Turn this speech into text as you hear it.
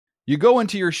You go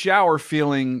into your shower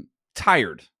feeling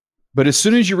tired, but as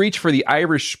soon as you reach for the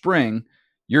Irish Spring,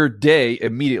 your day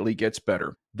immediately gets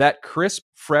better. That crisp,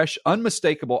 fresh,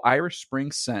 unmistakable Irish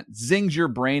Spring scent zings your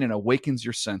brain and awakens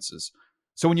your senses.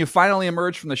 So when you finally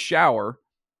emerge from the shower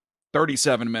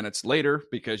 37 minutes later,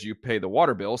 because you pay the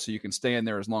water bill so you can stay in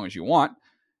there as long as you want,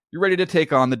 you're ready to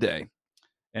take on the day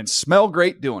and smell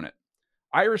great doing it.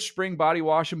 Irish Spring Body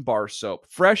Wash and Bar Soap.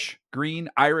 Fresh, green,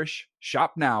 Irish.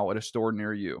 Shop now at a store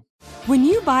near you. When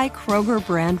you buy Kroger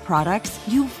brand products,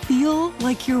 you feel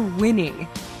like you're winning.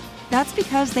 That's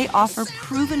because they offer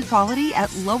proven quality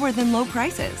at lower than low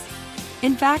prices.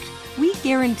 In fact, we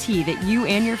guarantee that you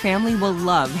and your family will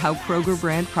love how Kroger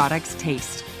brand products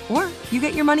taste, or you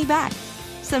get your money back.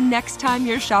 So next time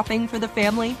you're shopping for the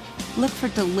family, look for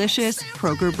delicious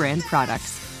Kroger brand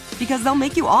products, because they'll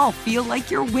make you all feel like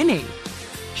you're winning.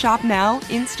 Shop now,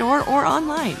 in-store, or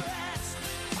online.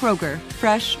 Kroger,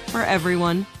 fresh for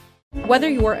everyone. Whether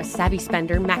you're a savvy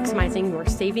spender maximizing your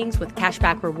savings with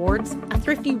cashback rewards, a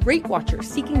thrifty rate watcher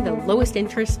seeking the lowest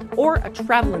interest, or a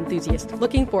travel enthusiast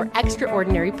looking for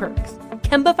extraordinary perks,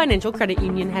 Kemba Financial Credit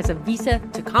Union has a visa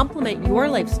to complement your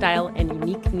lifestyle and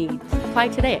unique needs. Apply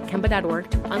today at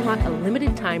Kemba.org to unlock a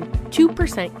limited-time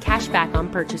 2% cash back on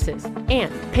purchases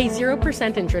and pay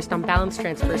 0% interest on balance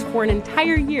transfers for an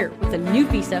entire year with a new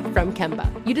visa from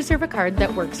Kemba. You deserve a card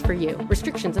that works for you.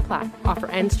 Restrictions apply. Offer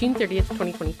ends June 30th,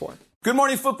 2024. Good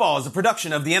Morning Football is a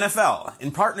production of the NFL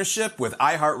in partnership with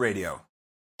iHeartRadio.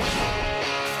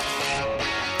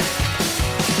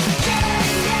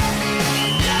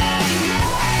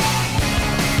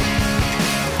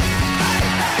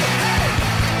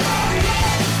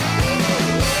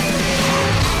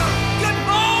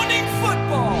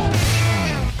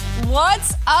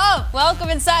 What's up? Welcome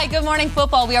inside Good Morning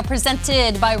Football. We are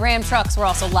presented by Ram Trucks. We're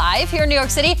also live here in New York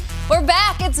City. We're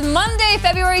back. It's Monday,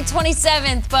 February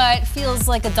 27th, but feels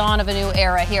like a dawn of a new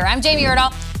era here. I'm Jamie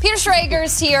Erdahl. Peter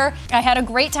Schrager's here. I had a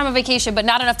great time of vacation, but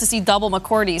not enough to see double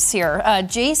McCourties here.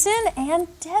 Jason and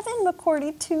Devin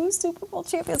McCourty, 2 Super Bowl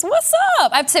champions. What's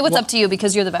up? I have to say what's up to you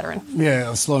because you're the veteran.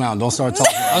 Yeah, slow down. Don't start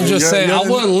talking. I'm just saying, I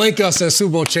wouldn't link us as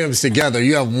Super Bowl champions together.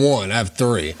 You have 1. I have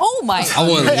 3. Oh, my God. I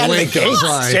wouldn't link us.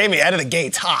 Like, Jamie, out of the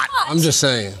gates, hot. I'm just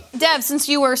saying. Dev, since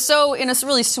you were so, in a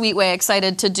really sweet way,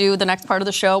 excited to do the next part of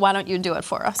the show, why don't you do it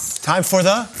for us? Time for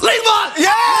the Lead Bot!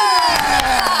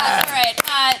 Yeah! All right.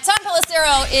 Tom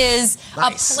Pelissero is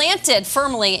planted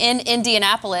firmly in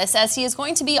Indianapolis, as he is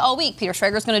going to be all week. Peter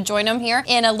Schrager is going to join him here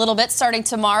in a little bit, starting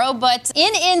tomorrow. But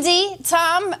in Indy,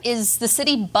 Tom, is the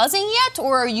city buzzing yet,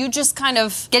 or are you just kind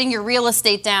of getting your real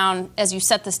estate down as you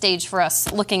set the stage for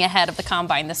us looking ahead of the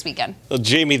Combine this weekend? Well,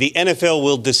 Jamie, the NFL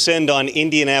will descend on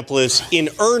Indianapolis in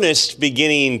earnest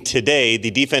beginning today.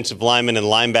 The defensive linemen and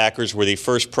linebackers were the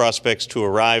first prospects to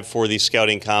arrive for the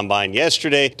scouting Combine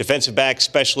yesterday. Defensive back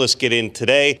specialists get in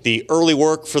today. The early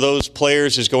work for those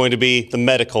players is going to be the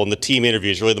medical and the team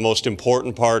interviews, really the most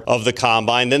important part of the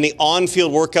Combine. Then the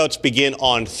on-field workouts begin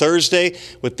on Thursday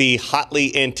with the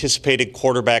hotly anticipated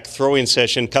quarterback throwing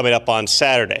session coming up on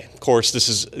Saturday. Of course, this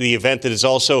is the event that is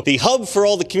also the hub for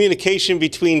all the communication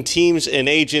between teams and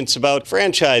agents about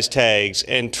franchise tags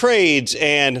and trades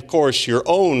and, of course, your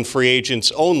own free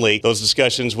agents only. Those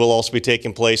discussions will also be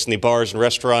taking place in the bars and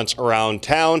restaurants around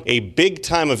town. A big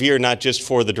time of year, not just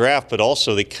for the draft, but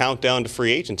also the countdown to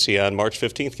free agency on March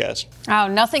 15th, guys. Oh,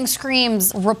 nothing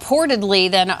screams reportedly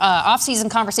than off-season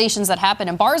conversations that happen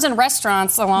in bars and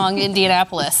restaurants along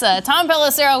Indianapolis. Tom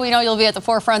Pelissero, we know you'll be at the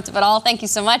forefront of it all. Thank you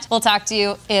so much. We'll talk to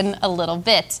you in a little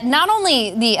bit. Not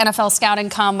only the NFL Scouting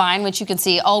Combine, which you can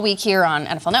see all week here on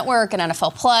NFL Network and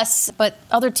NFL Plus, but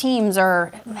other teams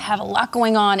have a lot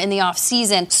going on in the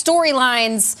off-season.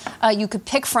 Storylines you could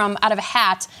pick from out of a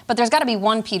hat, but there's got to be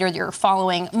one, Peter, that you're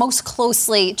following most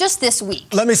closely just this week.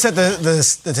 Let me set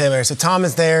the table here. So Tom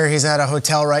is there. He's at a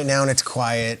hotel right now, and it's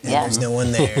quiet, and there's no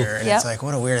one there. And it's like,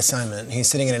 what a weird assignment. He's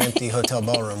sitting in an empty hotel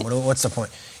ballroom. What's the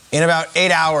point? In about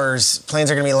 8 hours,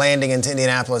 planes are going to be landing into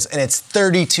Indianapolis, and it's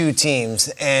 32 teams.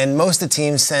 And most of the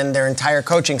teams send their entire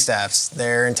coaching staffs,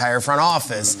 their entire front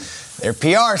office, their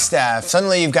PR staff.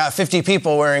 Suddenly you've got 50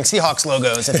 people wearing Seahawks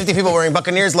logos and 50 people wearing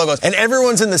Buccaneers logos. And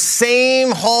everyone's in the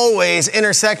same hallways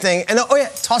intersecting. And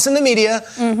toss in the media,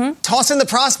 toss in the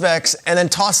prospects, and then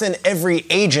toss in every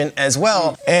agent as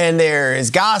well. And there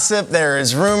is gossip, there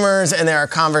is rumors, and there are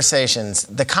conversations.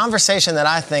 The conversation that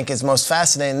I think is most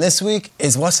fascinating this week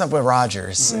is what's up with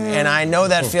Rodgers. And I know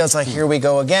that feels like here we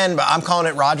go again, but I'm calling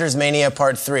it Rodgers Mania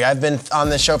Part 3. I've been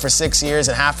on this show for 6 years,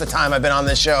 and half the time I've been on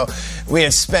this show, we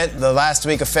have spent the last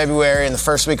week of February and the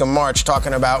first week of March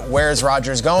talking about where's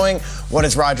Rodgers going, what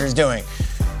is Rodgers doing.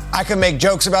 I could make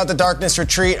jokes about the darkness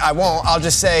retreat. I won't. I'll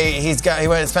just say he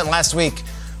spent last week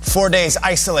 4 days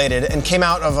isolated and came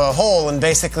out of a hole, and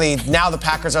basically now the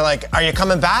Packers are like, are you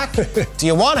coming back? Do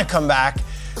you want to come back?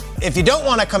 If you don't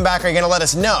want to come back, are you going to let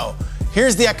us know?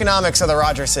 Here's the economics of the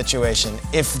Rodgers situation.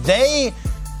 If they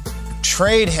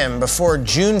trade him before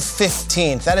June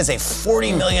 15th, that is a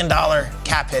 $40 million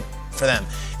cap hit for them.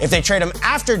 If they trade him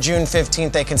after June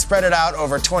 15th, they can spread it out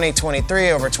over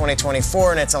 2023, over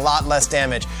 2024, and it's a lot less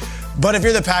damage. But if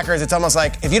you're the Packers, it's almost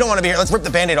like, if you don't want to be here, let's rip the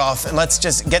Band-Aid off and let's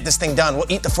just get this thing done.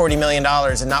 We'll eat the $40 million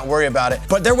and not worry about it.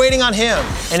 But they're waiting on him.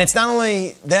 And it's not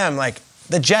only them, like,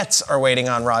 the Jets are waiting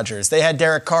on Rodgers. They had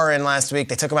Derek Carr in last week.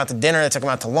 They took him out to dinner. They took him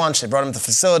out to lunch. They brought him to the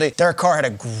facility. Derek Carr had a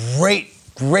great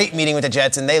meeting with the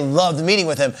Jets, and they loved meeting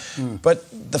with him. But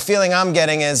the feeling I'm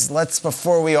getting is,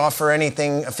 before we offer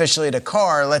anything officially to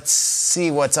Carr, let's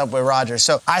see what's up with Rodgers.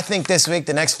 So I think this week,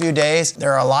 the next few days,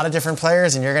 there are a lot of different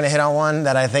players, and you're going to hit on one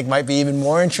that I think might be even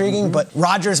more intriguing. But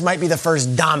Rodgers might be the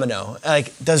first domino.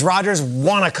 Like, does Rodgers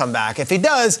want to come back? If he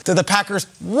does, do the Packers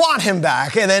want him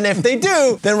back? And then if they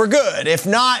do, then we're good. If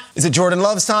not, is it Jordan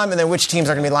Love's time? And then which teams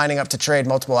are going to be lining up to trade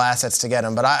multiple assets to get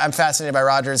him? But I'm fascinated by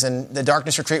Rodgers, and the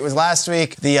darkness retreat was last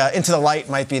week. The Into the Light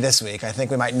might be this week. I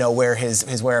think we might know where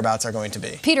his whereabouts are going to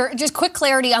be. Peter, just quick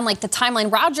clarity on the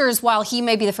timeline. Rodgers, while he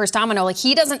may be the first domino,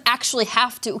 he doesn't actually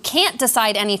can't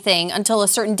decide anything until a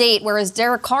certain date, whereas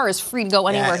Derek Carr is free to go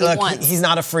anywhere he wants. He's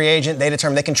not a free agent.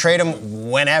 They can trade him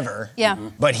whenever. Yeah.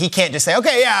 But he can't just say,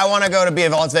 okay, I want to go to be a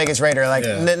Las Vegas Raider.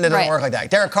 It doesn't work like that.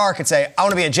 Derek Carr could say, I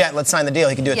want to be a Jet. Let's sign the deal.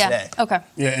 He can do it today. Okay.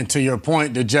 Yeah, and to your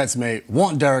point, the Jets may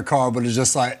want Derek Carr, but it's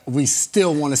just like, we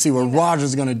still want to see what Rodgers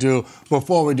is going to do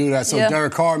before we do that. So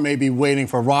Derek Carr may be waiting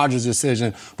for Rodgers'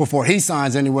 decision before he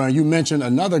signs anywhere. And you mentioned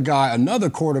another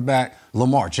quarterback,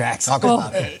 Lamar Jackson. Talk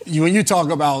about it. When you talk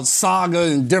about saga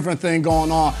and different thing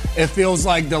going on, it feels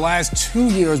like the last 2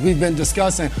 years we've been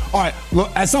discussing, all right,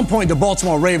 look, at some point the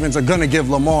Baltimore Ravens are going to give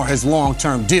Lamar his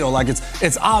long-term deal. Like,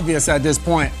 it's obvious at this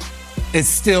point. It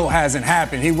still hasn't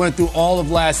happened. He went through all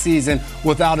of last season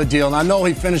without a deal. And I know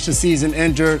he finished the season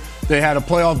injured. They had a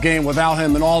playoff game without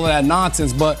him and all of that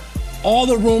nonsense, but all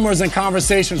the rumors and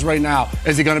conversations right now,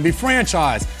 is he going to be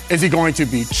franchised? Is he going to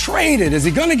be traded? Is he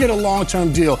going to get a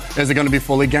long-term deal? Is it going to be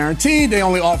fully guaranteed? They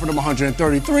only offered him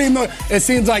 $133 million. It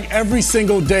seems like every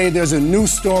single day there's a new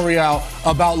story out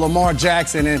about Lamar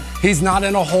Jackson, and he's not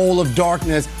in a hole of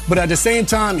darkness, but at the same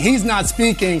time, he's not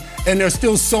speaking, and there's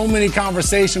still so many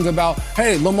conversations about,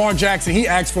 hey, Lamar Jackson, he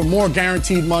asked for more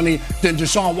guaranteed money than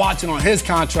Deshaun Watson on his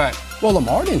contract. Well,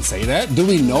 Lamar didn't say that. Do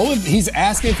we know if he's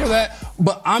asking for that?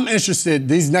 But I'm interested,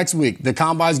 these next week, the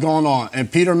Combine's going on,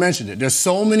 and Peter mentioned it. There's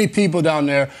so many people down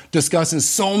there discussing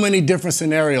so many different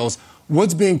scenarios.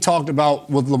 What's being talked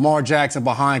about with Lamar Jackson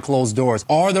behind closed doors?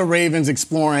 Are the Ravens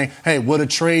exploring, hey, what a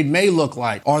trade may look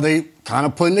like? Are they kind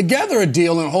of putting together a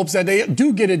deal in hopes that they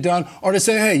do get it done? Or they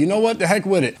say, hey, you know what? The heck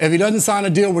with it. If he doesn't sign a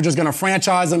deal, we're just going to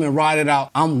franchise him and ride it out.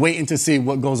 I'm waiting to see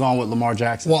what goes on with Lamar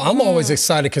Jackson. Well, I'm always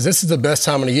excited because this is the best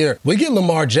time of the year. We get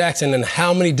Lamar Jackson in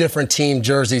how many different team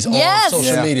jerseys on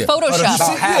social media?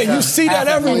 Photoshop. You see that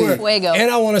everywhere. Fuego.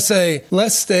 And I want to say,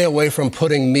 let's stay away from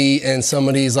putting me in some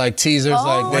of these teasers.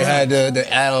 They had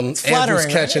the Andrews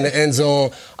catch in the end zone.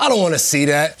 I don't want to see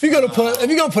that. If you're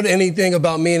gonna put anything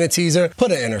about me in a teaser,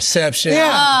 put an interception.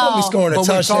 Don't be scoring a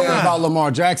touchdown. We're talking about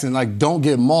Lamar Jackson. Don't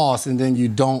get Moss, and then you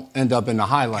don't end up in the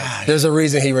highlights. There's a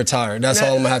reason he retired. That's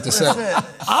all I'm gonna have to say.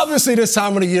 Obviously, this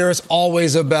time of the year is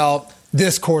always about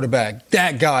this quarterback,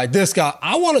 that guy, this guy.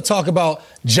 I want to talk about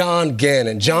John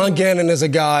Gannon. John Gannon is a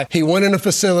guy, he went in the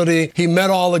facility, he met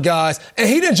all the guys, and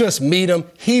he didn't just meet them,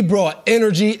 he brought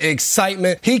energy,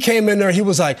 excitement. He came in there, he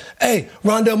was like, hey,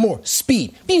 Rondell Moore,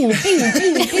 speed.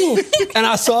 And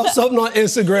I saw something on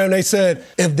Instagram, they said,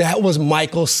 if that was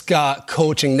Michael Scott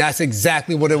coaching, that's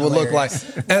exactly what it would look like.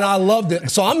 And I loved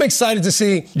it. So I'm excited to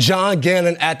see John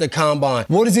Gannon at the Combine.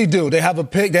 What does he do? They have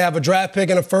a draft pick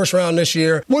in the first round this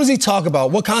year. What does he talk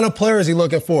about? What kind of player is he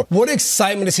looking for? What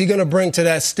excitement is he going to bring to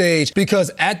that stage?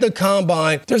 Because at the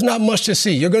Combine, there's not much to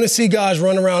see. You're going to see guys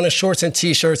run around in shorts and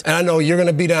T-shirts, and I know you're going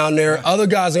to be down there. Other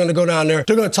guys are going to go down there.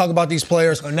 They're going to talk about these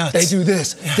players. They do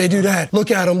this. They do that.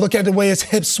 Look at him. Look at the way his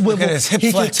hips swivel.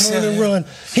 He can turn and run.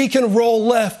 He can roll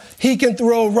left. He can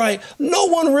throw right. No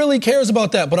one really cares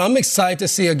about that, but I'm excited to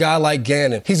see a guy like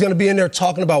Gannon. He's going to be in there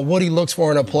talking about what he looks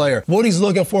for in a player, what he's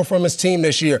looking for from his team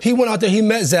this year. He went out there, he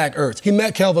met Zach Ertz, he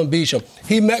met Kelvin Beachum,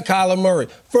 he met Kyler Murray.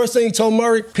 First thing he told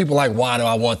Murray, people like, why do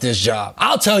I want this job?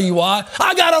 I'll tell you why.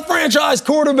 I got a franchise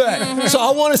quarterback. So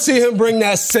I want to see him bring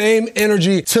that same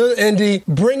energy to Indy,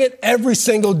 bring it every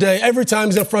single day, every time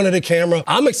he's in front of the camera.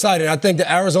 I'm excited. I think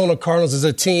the Arizona Cardinals is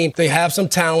a team. They have some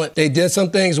talent. They did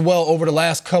some things well over the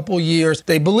last couple years.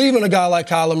 They believe in a guy like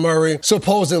Kyler Murray.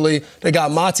 Supposedly, they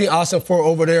got Monty Ossenfort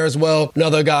over there as well.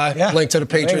 Another guy linked to the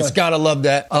Patriots. Gotta love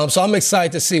that. So I'm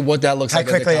excited to see what that looks like. I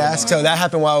quickly ask. So that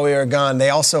happened while we were gone. They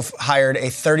also hired a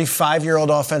 35-year-old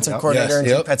offensive coordinator in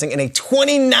Jim Petzing and a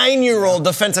 29-year-old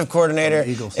defensive coordinator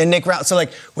in Nick Routt. So,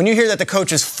 like, when you hear that the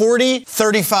coach is 40,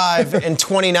 35, and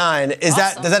 29, does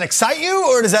that excite you,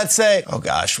 or does that say, oh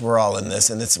gosh, we're all in this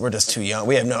and we're just too young?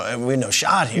 We have no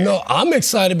shot here. No, I'm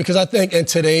excited because I think in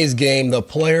today's game, the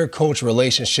player-coach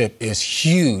relationship is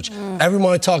huge.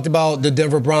 Everyone talked about the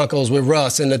Denver Broncos with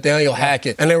Russ and Nathaniel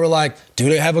Hackett, and they were like, do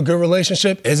they have a good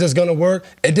relationship? Is this going to work?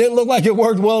 It didn't look like it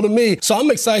worked well to me. So I'm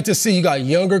excited to see you got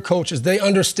younger coaches. They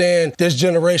understand this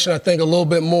generation, I think, a little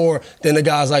bit more than the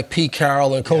guys like Pete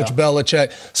Carroll and Coach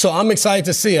Belichick. So I'm excited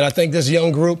to see it. I think this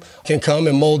young group can come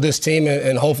and mold this team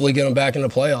and hopefully get them back in the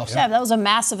playoffs. Yeah, that was a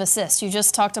massive assist. You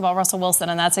just talked about Russell Wilson,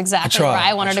 and that's exactly where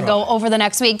I wanted to go over the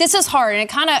next week. This is hard, and it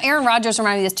kind of, Aaron Rodgers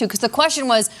reminded me of this too, because the question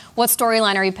was, what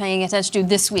storyline are you paying attention to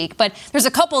this week? But there's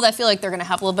a couple that feel like they're going to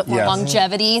have a little bit more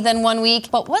longevity than 1 week.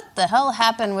 But what the hell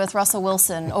happened with Russell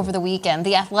Wilson over the weekend?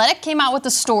 The Athletic came out with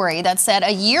a story that said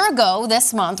a year ago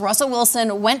this month, Russell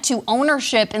Wilson went to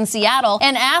ownership in Seattle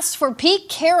and asked for Pete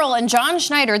Carroll and John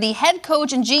Schneider, the head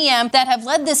coach and GM that have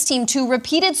led this team to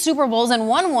repeated Super Bowls and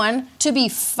won one, to be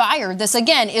fired. This,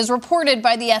 again, is reported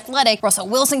by The Athletic. Russell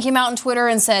Wilson came out on Twitter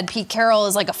and said Pete Carroll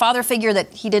is like a father figure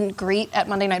that he didn't greet at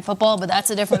Monday Night Football, but that's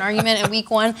a different argument in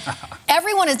week one.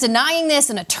 Everyone is denying this.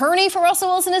 An attorney for Russell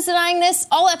Wilson is denying this.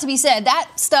 All that to be said, that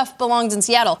stuff belongs in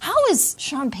Seattle. How is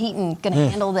Sean Payton going to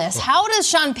handle this? How does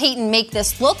Sean Payton make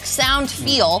this look, sound,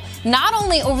 feel, not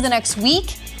only over the next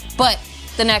week, but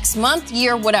the next month,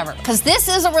 year, whatever? Because this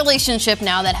is a relationship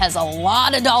now that has a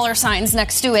lot of dollar signs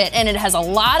next to it, and it has a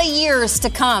lot of years to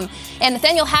come. And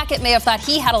Nathaniel Hackett may have thought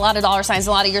he had a lot of dollar signs,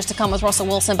 a lot of years to come with Russell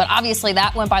Wilson, but obviously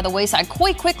that went by the wayside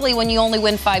quite quickly when you only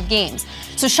win 5 games.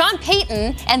 So Sean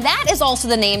Payton, and that is also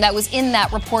the name that was in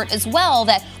that report as well,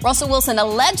 that Russell Wilson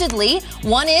allegedly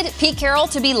wanted Pete Carroll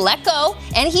to be let go,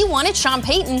 and he wanted Sean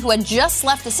Payton, who had just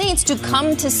left the Saints, to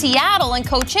come to Seattle and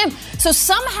coach him. So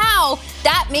somehow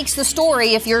that makes the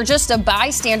story, if you're just a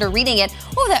bystander reading it,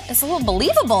 that is a little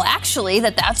believable, actually,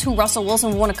 that's who Russell Wilson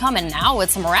would want to come, and now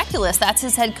it's miraculous. That's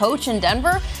his head coach in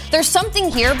Denver. There's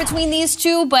something here between these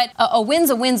two, but a win's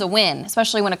a win's a win,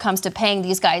 especially when it comes to paying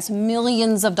these guys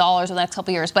millions of dollars over the next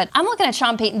couple years. But I'm looking at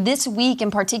Sean Payton this week in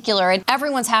particular, and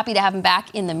everyone's happy to have him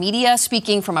back in the media,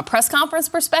 speaking from a press conference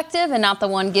perspective and not the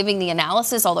one giving the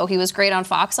analysis, although he was great on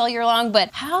Fox all year long. But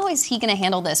how is he going to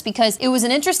handle this? Because it was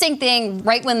an interesting thing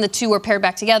right when the two were paired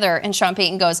back together, and Sean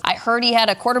Payton goes, I heard he had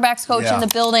a quarterback's coach in the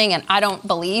building, and I don't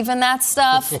believe in that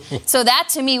stuff. So that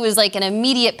to me was like an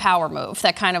immediate power move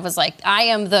that kind of was like, I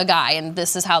am the guy, and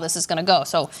this is how this is going to go.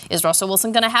 So is Russell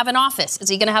Wilson going to have an office? Is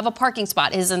he going to have a parking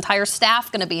spot? Is his entire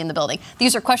staff going to be in the building?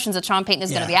 These are questions that Sean Payton is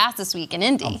going to be asked this week in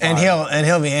Indy. And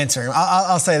he'll be answering.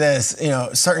 I'll say this,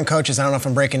 certain coaches, I don't know if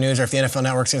I'm breaking news or if the NFL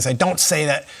Network's going to say, don't say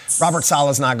that Robert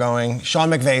Saleh's not going, Sean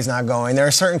McVay's not going. There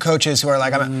are certain coaches who are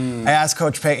like, I asked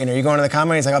Coach Payton, are you going to the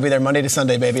Combine? He's like, I'll be there Monday to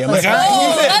Sunday, baby. I'm like,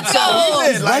 let's go.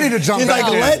 He's ready to jump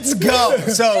back in. Let's go.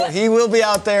 So he will be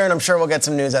out there, and I'm sure we'll get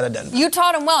some news out of Denver. You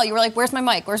taught him well. You were like, where's my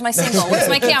mic? Where's my signal? Where's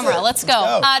my camera? Let's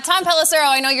go. Tom Pelissero,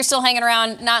 I know you're still hanging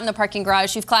around, not in the parking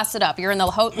garage. You've classed it up. You're in the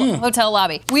hotel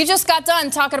lobby. We just got done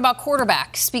talking about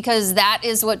quarterbacks because that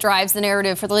is what drives the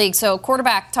narrative for the league. So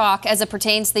quarterback talk as it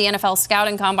pertains to the NFL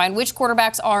Scouting Combine. Which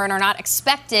quarterbacks are and are not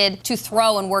expected to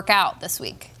throw and work out this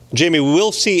week? Jamie, we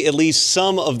will see at least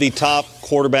some of the top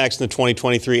quarterbacks in the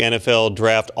 2023 NFL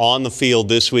Draft on the field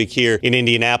this week here in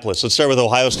Indianapolis. Let's start with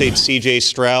Ohio State's C.J.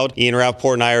 Stroud. Ian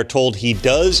Rappaport and I are told he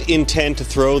does intend to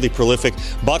throw. The prolific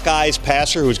Buckeyes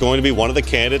passer, who's going to be one of the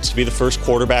candidates to be the first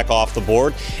quarterback off the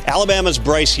board. Alabama's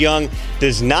Bryce Young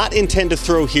does not intend to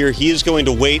throw here. He is going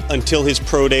to wait until his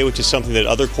pro day, which is something that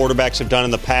other quarterbacks have done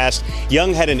in the past.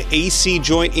 Young had an AC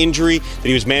joint injury that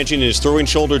he was managing in his throwing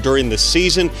shoulder during the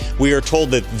season. We are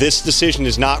told that This decision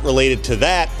is not related to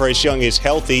that. Bryce Young is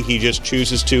healthy. He just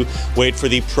chooses to wait for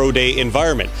the pro day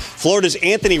environment. Florida's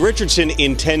Anthony Richardson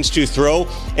intends to throw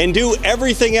and do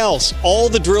everything else, all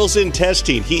the drills and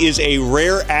testing. He is a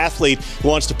rare athlete who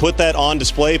wants to put that on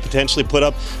display, potentially put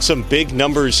up some big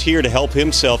numbers here to help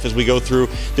himself as we go through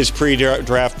this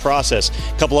pre-draft process.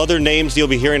 A couple other names you'll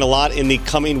be hearing a lot in the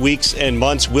coming weeks and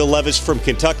months. Will Levis from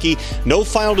Kentucky. No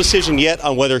final decision yet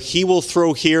on whether he will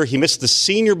throw here. He missed the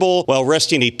Senior Bowl while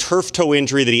resting a turf toe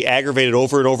injury that he aggravated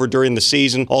over and over during the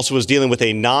season. Also was dealing with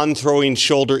a non-throwing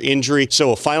shoulder injury.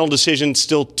 So a final decision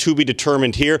still to be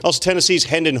determined here. Also Tennessee's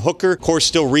Hendon Hooker, of course,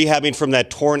 still rehabbing from that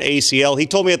torn ACL. He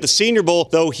told me at the Senior Bowl,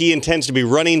 though, he intends to be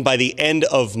running by the end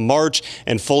of March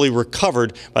and fully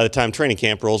recovered by the time training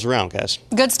camp rolls around, guys.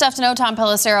 Good stuff to know, Tom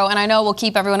Pelissero, and I know we'll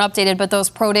keep everyone updated, but those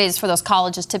pro days for those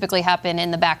colleges typically happen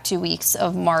in the back 2 weeks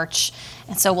of March.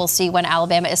 And so we'll see when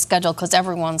Alabama is scheduled because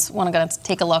everyone's going to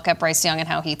take a look at Bryce Young and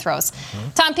how he throws.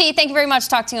 Tom P., thank you very much.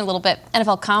 Talk to you in a little bit.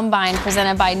 NFL Combine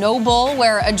presented by Noble,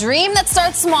 where a dream that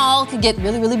starts small could get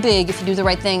really, really big if you do the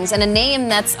right things, and a name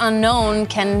that's unknown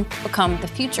can become the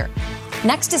future.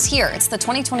 Next is here. It's the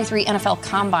 2023 NFL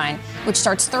Combine, which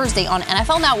starts Thursday on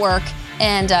NFL Network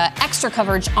and extra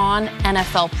coverage on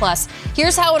NFL Plus.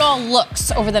 Here's how it all looks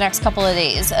over the next couple of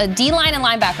days. D-line and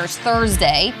linebackers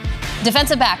Thursday.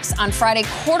 Defensive backs on Friday,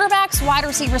 quarterbacks, wide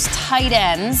receivers, tight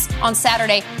ends on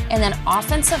Saturday, and then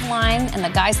offensive line and the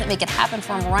guys that make it happen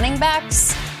from running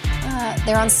backs,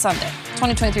 they're on Sunday.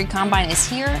 2023 Combine is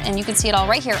here, and you can see it all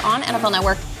right here on NFL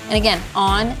Network and again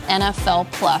on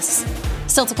NFL Plus.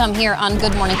 Still to come here on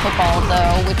Good Morning Football,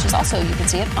 though, which is also, you can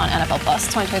see it on NFL Plus.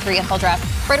 2023 NFL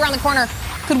Draft right around the corner.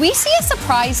 Could we see a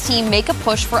surprise team make a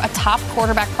push for a top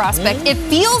quarterback prospect? It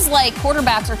feels like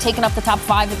quarterbacks are taking up the top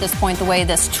 5 at this point, the way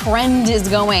this trend is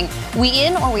going. We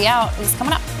in or we out is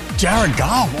coming up. Jared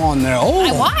Goff on there.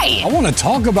 Oh, why? I want to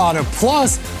talk about it.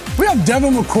 Plus, we have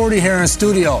Devin McCourty here in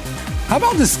studio. How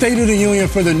about the State of the Union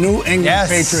for the New England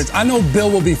Patriots? I know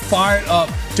Bill will be fired up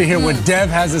to hear what Dev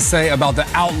has to say about the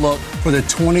outlook for the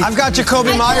 2020. I've got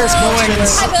Jacoby Myers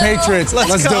questions. Patriots.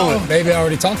 Let's do it. Maybe I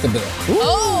already talked to Bill.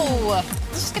 Oh,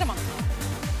 let's just get him on.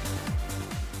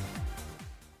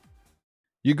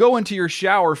 You go into your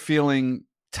shower feeling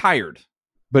tired,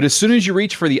 but as soon as you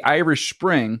reach for the Irish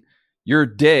Spring, your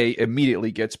day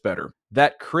immediately gets better.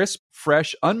 That crisp,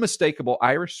 fresh, unmistakable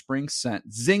Irish Spring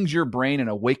scent zings your brain and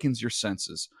awakens your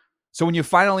senses. So when you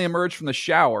finally emerge from the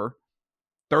shower,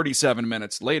 37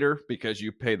 minutes later, because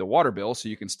you pay the water bill so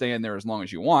you can stay in there as long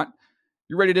as you want,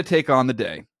 you're ready to take on the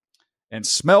day and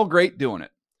smell great doing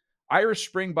it. Irish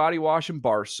Spring Body Wash and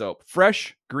Bar Soap.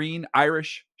 Fresh, green,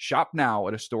 Irish. Shop now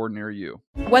at a store near you.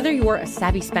 Whether you're a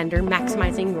savvy spender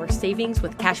maximizing your savings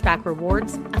with cashback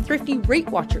rewards, a thrifty rate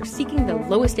watcher seeking the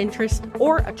lowest interest,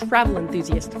 or a travel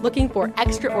enthusiast looking for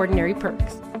extraordinary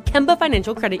perks, Kemba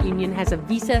Financial Credit Union has a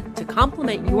visa to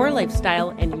complement your lifestyle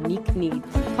and unique needs.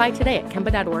 Apply today at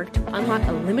Kemba.org to unlock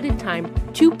a limited time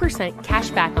 2%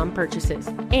 cash back on purchases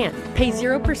and pay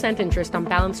 0% interest on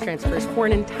balance transfers for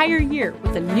an entire year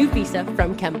with a new visa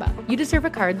from Kemba. You deserve a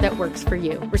card that works for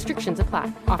you. Restrictions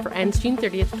apply. Offer ends June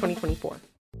 30th, 2024.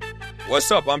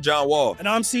 What's up? I'm John Wall. And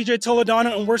I'm CJ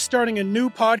Toledano, and we're starting a new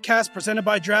podcast presented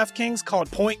by DraftKings called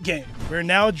Point Game. We're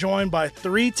now joined by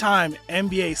 3-time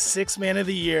NBA Sixth Man of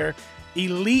the Year,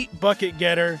 elite bucket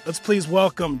getter. Let's please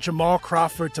welcome Jamal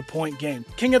Crawford to Point Game.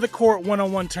 King of the Court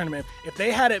one-on-one tournament. If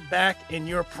they had it back in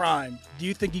your prime, do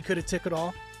you think you could have took it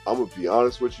all? I'm going to be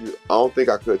honest with you. I don't think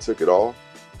I could have took it all,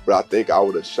 but I think I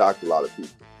would have shocked a lot of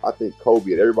people. I think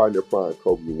Kobe and everybody in their prime,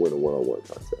 Kobe would win a one-on-one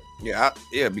contest. Yeah,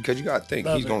 because you got to think,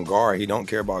 he's going to guard. He don't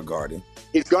care about guarding.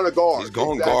 He's going to guard. He's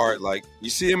going to guard. Like,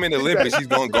 you see him in the Olympics, he's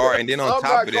going to guard. And then on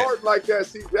top of that. Like that,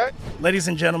 see that? Ladies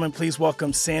and gentlemen, please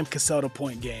welcome Sam Cassell to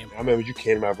Point Game. I remember you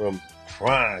came out from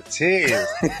prime 10.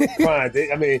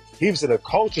 I mean, he was in a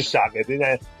culture shock. And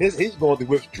then he's going through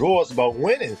withdrawals about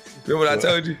winning. Remember what I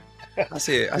told you? I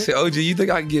said, OG, you think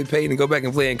I can get paid and go back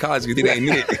and play in college because it ain't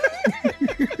it?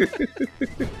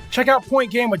 Check out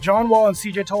Point Game with John Wall and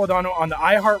CJ Toledano on the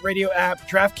iHeartRadio app,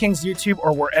 DraftKings YouTube,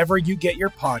 or wherever you get your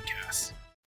podcasts.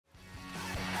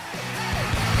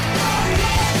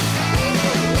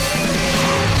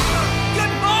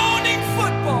 Good morning,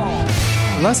 football.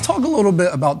 Let's talk a little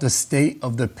bit about the state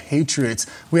of the Patriots.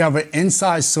 We have an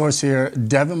inside source here,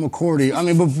 Devin McCourty. I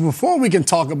mean, but before we can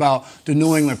talk about the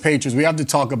New England Patriots, we have to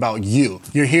talk about you.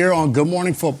 You're here on Good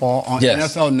Morning Football on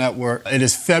NFL Network. It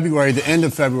is February, the end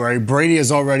of February. Brady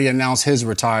has already announced his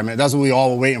retirement. That's what we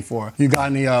all were waiting for. You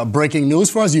got any breaking news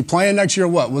for us? You playing next year?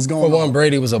 What's going on? For one,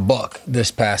 Brady was a buck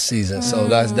this past season, so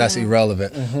that's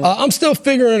irrelevant. I'm still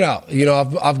figuring it out. You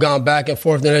know, I've gone back and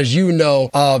forth, and as you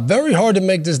know, very hard to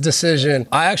make this decision.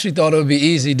 I actually thought it would be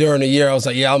easy during the year. I was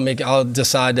like, I'll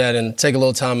decide that and take a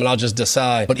little time and I'll just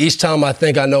decide. But each time I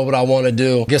think I know what I want to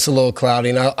do, it gets a little cloudy.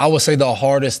 And I would say the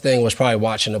hardest thing was probably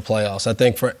watching the playoffs. I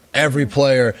think for every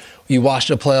player, you watch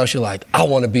the playoffs, you're like, I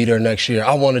want to be there next year.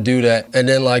 I want to do that. And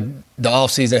then, like, the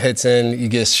offseason hits in, you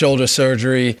get shoulder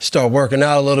surgery, start working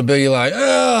out a little bit. You're like,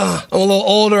 I'm a little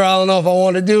older. I don't know if I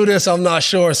want to do this. I'm not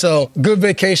sure. So good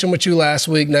vacation with you last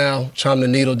week now. Trying to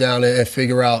needle down and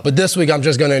figure out. But this week, I'm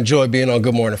just going to enjoy being on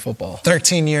Good Morning Football.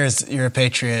 13 years, you're a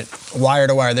Patriot, wire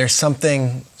to wire. There's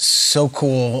something so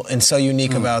cool and so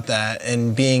unique about that.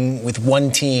 And being with one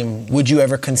team, would you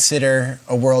ever consider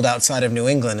a world outside of New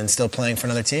England and still playing for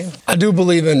another team? I do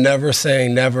believe in never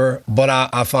saying never, but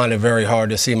I find it very hard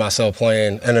to see myself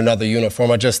playing in another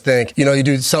uniform. I just think, you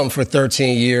do something for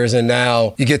 13 years and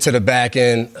now you get to the back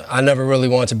end. I never really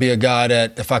wanted to be a guy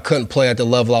that if I couldn't play at the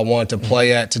level I wanted to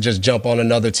play at, to just jump on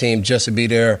another team just to be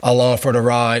there along for the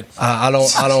ride. I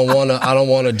don't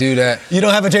want to do that. You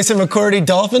don't have a Jason McCourty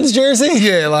Dolphins jersey?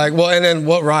 Yeah, and then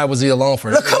what ride was he along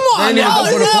for? No, come on,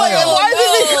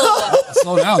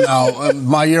 Slow down now.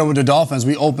 My year with the Dolphins,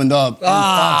 we opened up in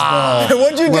Foxborough.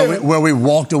 What'd you do? Where we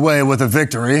walked away with a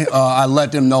victory. I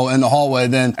let them know in the hallway.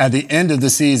 Then at the end of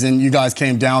the season, you guys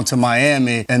came down to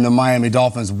Miami, and the Miami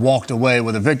Dolphins walked away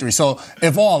with a victory. So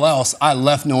if all else, I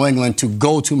left New England to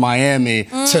go to Miami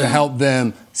to help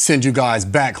them send you guys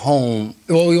back home.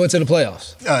 Well, we went to the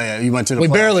playoffs. Oh, yeah, you went to the playoffs.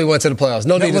 We barely went to the playoffs.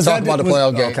 No need to talk about the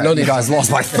playoff game. Okay. No need. You guys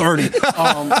lost by 30.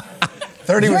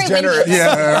 30 was generous. Yeah,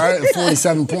 all right,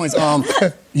 47 points.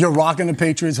 You're rocking the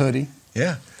Patriots hoodie.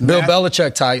 Yeah. Bill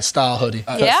Belichick type style hoodie.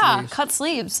 Cut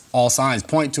sleeves. All signs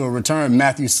point to a return.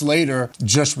 Matthew Slater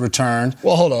just returned.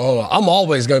 Well, hold on. I'm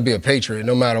always going to be a Patriot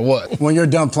no matter what. When you're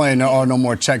done playing, there are no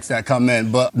more checks that come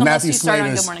in. But Unless Matthew you start Slater's,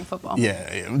 on Good Morning Football.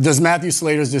 Yeah. Does Matthew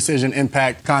Slater's decision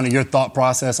impact kind of your thought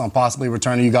process on possibly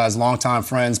returning? You guys longtime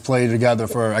friends, played together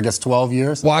for, 12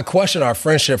 years? Well, I question our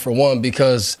friendship for one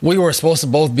because we were supposed to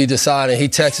both be deciding. He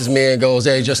texts me and goes,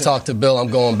 hey, just talk to Bill.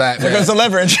 I'm going back, man. There goes the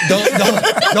leverage.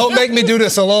 Don't make me do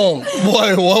this alone.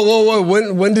 Boy, whoa.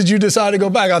 When did you decide to go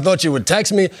back? I thought you would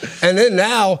text me. And then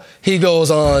now he goes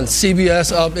on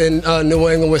CBS up in New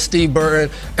England with Steve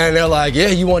Burton, and they're like, yeah,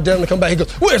 you want Devin to come back? He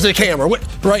goes, where's the camera?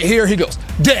 Right here. He goes,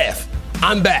 Dev,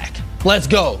 I'm back. Let's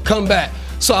go. Come back.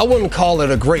 So I wouldn't call it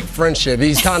a great friendship.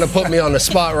 He's kind of put me on the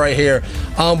spot right here.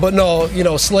 But no,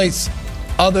 Slate's,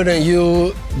 other than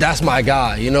you, that's my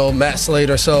guy, Matt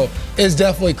Slater. So it's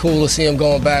definitely cool to see him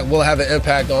going back. Will it have an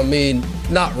impact on me?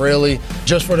 Not really.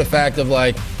 Just for the fact of,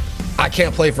 I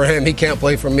can't play for him. He can't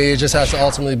play for me. It just has to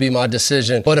ultimately be my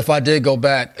decision. But if I did go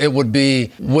back, it would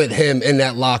be with him in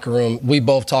that locker room. We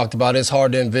both talked about it. It's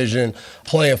hard to envision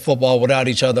playing football without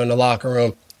each other in the locker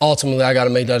room. Ultimately, I got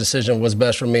to make that decision what's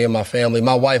best for me and my family.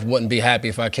 My wife wouldn't be happy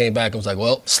if I came back and was like,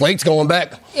 well, Slate's going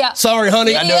back. Yeah. Sorry,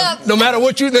 honey. No matter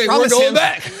what you think, we're going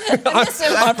back.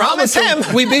 I promise him.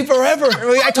 We be forever.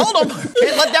 I told him.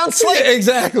 Can't let down Slate.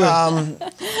 Exactly.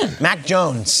 Mac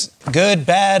Jones. Good,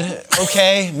 bad,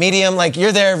 okay, medium,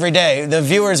 you're there every day. The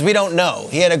viewers, we don't know.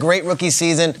 He had a great rookie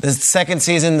season. The second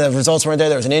season, the results weren't there.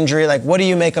 There was an injury. What do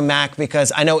you make of Mac?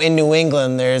 Because I know in New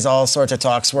England, there's all sorts of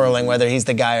talk swirling whether he's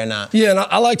the guy or not. Yeah, and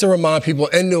I like to remind people,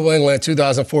 in New England,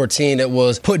 2014, it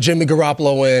was put Jimmy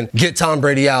Garoppolo in, get Tom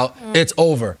Brady out, it's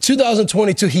over.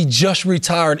 2022, he just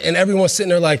retired, and everyone's sitting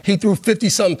there he threw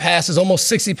 50-something passes, almost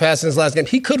 60 passes in his last game.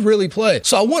 He could really play.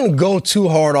 So I wouldn't go too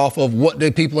hard off of what the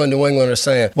people in New England are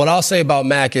saying. What I'll say about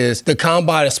Mac is the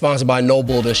Combine is sponsored by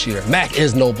Noble this year. Mac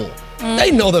is Noble. They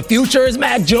know the future is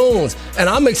Mac Jones. And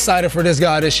I'm excited for this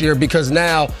guy this year because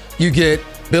now you get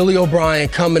Billy O'Brien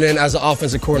coming in as an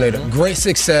offensive coordinator. Great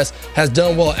success, has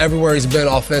done well everywhere he's been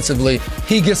offensively.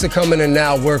 He gets to come in and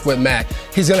now work with Mac.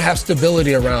 He's going to have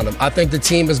stability around him. I think the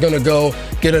team is going to go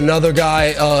get another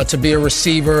guy to be a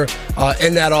receiver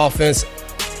in that offense.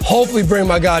 Hopefully bring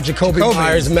my guy Jacoby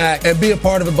Myers Mac and be a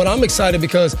part of it. But I'm excited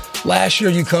because Last year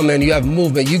you come in, you have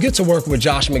movement. You get to work with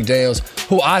Josh McDaniels,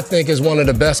 who I think is one of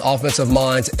the best offensive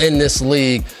minds in this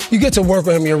league. You get to work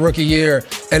with him your rookie year,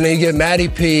 and then you get Matty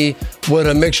P with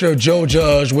a mixture of Joe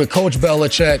Judge, with Coach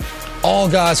Belichick, all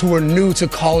guys who are new to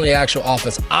calling the actual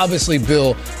offense. Obviously,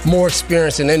 Bill, more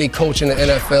experience than any coach in the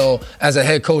NFL as a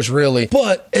head coach, really.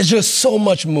 But it's just so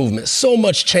much movement, so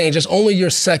much change. It's only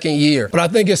your second year. But I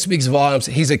think it speaks volumes.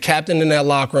 He's a captain in that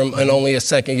locker room in only his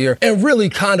second year, and really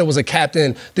kind of was a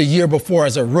captain the year before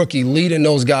as a rookie, leading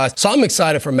those guys. So I'm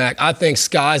excited for Mac. I think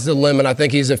sky's the limit. I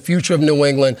think he's the future of New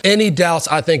England. Any doubts,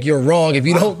 I think you're wrong. If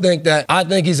you don't think that, I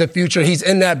think he's a future. He's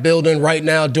in that building right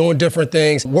now doing different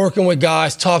things, working with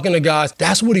guys, talking to guys.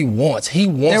 That's what he wants. He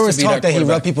wants to be that quarterback. There was talk that he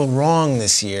rubbed people wrong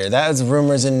this year. That was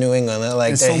rumors in New England.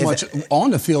 Like so much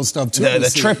on the field stuff, too.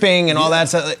 The tripping and all that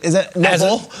stuff. Is that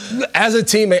as a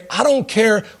teammate, I don't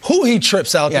care who he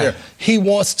trips out there. He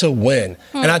wants to win.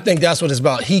 And I think that's what it's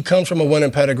about. He comes from a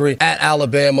winning pedigree at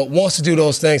Alabama, wants to do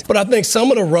those things. But I think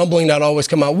some of the rumbling that always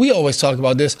come out, we always talk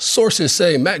about this. Sources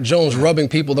say Mac Jones rubbing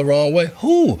people the wrong way.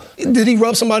 Who? Did he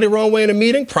rub somebody the wrong way in a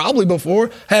meeting? Probably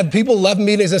before. Have people left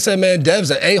meetings and said, man,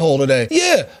 Dev's an a-hole today.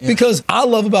 Yeah, because I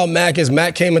love about Mac is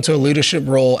Mac came into a leadership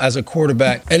role as a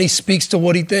quarterback, and he speaks to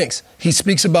what he thinks. He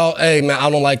speaks about, hey, man, I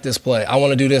don't like this play. I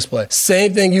want to do this play.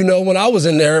 Same thing, when I was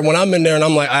in there, when I'm in there and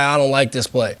I'm like, I don't like this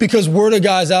play. Because we're the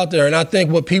guys out there, and I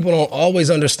think what people don't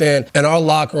always understand, in our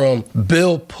locker room,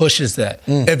 Bill pushes that.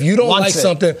 If you don't like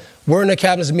something, we're in the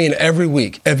captain's meeting every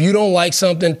week. If you don't like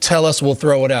something, tell us, we'll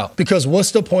throw it out. Because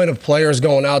what's the point of players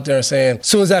going out there and saying, as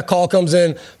soon as that call comes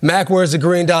in, Mac wears the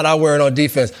green dot, I wear it on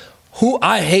defense.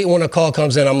 I hate when a call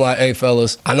comes in, I'm like, hey,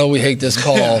 fellas, I know we hate this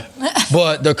call,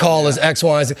 but the call is X,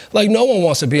 Y, and Z. Like, no one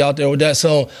wants to be out there with that.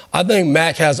 So I think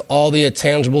Mac has all the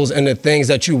intangibles and the things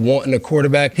that you want in a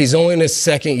quarterback. He's only in his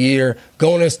second year,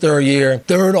 going his third year,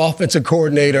 third offensive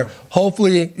coordinator.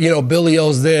 Hopefully, Billy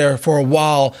O's there for a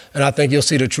while, and I think you'll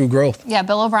see the true growth. Yeah,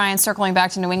 Bill O'Brien circling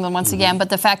back to New England once again, but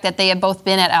the fact that they have both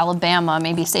been at Alabama,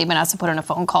 maybe Saban has to put in a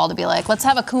phone call to be like, let's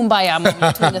have a kumbaya moment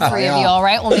between the three of you, all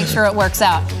right? We'll make sure it works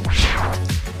out.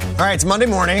 All right, it's Monday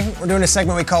morning. We're doing a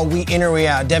segment we call We In or We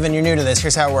Out. Devin, you're new to this.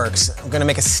 Here's how it works. I'm going to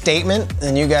make a statement,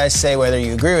 and you guys say whether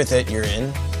you agree with it, you're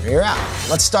in or you're out.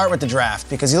 Let's start with the draft,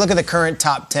 because you look at the current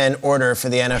top 10 order for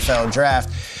the NFL draft,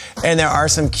 and there are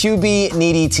some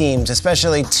QB-needy teams,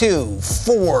 especially 2,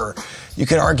 4, you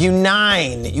could argue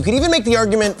 9. You could even make the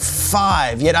argument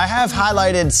 5, yet I have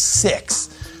highlighted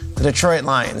 6. The Detroit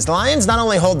Lions. The Lions not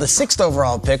only hold the 6th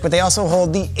overall pick, but they also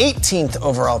hold the 18th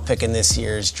overall pick in this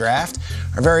year's draft.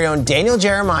 Our very own Daniel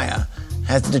Jeremiah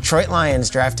has the Detroit Lions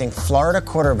drafting Florida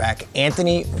quarterback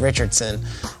Anthony Richardson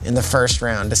in the first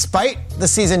round. Despite the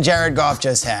season Jared Goff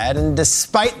just had, and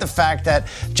despite the fact that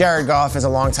Jared Goff is a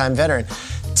longtime veteran,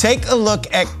 take a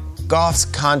look at Goff's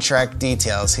contract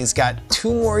details. He's got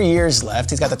 2 more years left.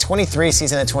 He's got the 23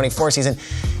 season and 24 season.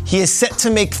 He is set to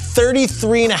make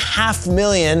 $33.5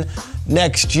 million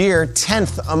next year,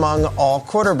 10th among all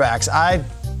quarterbacks. I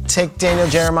take Daniel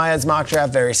Jeremiah's mock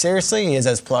draft very seriously. He is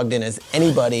as plugged in as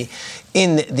anybody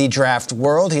in the draft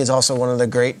world. He is also one of the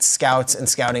great scouts and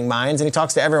scouting minds, and he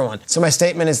talks to everyone. So my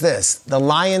statement is this: the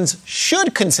Lions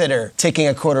should consider taking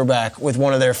a quarterback with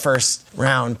one of their first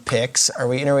round picks. Are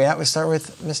we in or we out? We start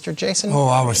with Mr. Jason. Oh,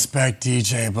 I respect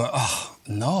DJ, but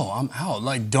no, I'm out.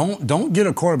 Like, don't get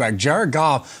a quarterback. Jared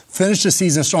Goff finished the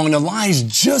season strong. The Lions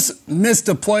just missed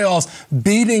the playoffs,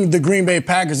 beating the Green Bay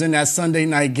Packers in that Sunday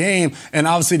night game. And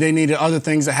obviously they needed other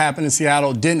things to happen in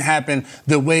Seattle. Didn't happen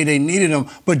the way they needed them.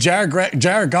 But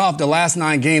Jared Goff, the last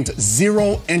 9 games,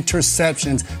 0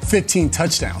 interceptions, 15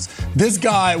 touchdowns. This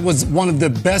guy was one of the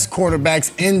best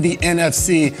quarterbacks in the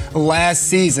NFC last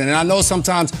season. And I know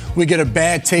sometimes we get a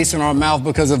bad taste in our mouth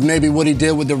because of maybe what he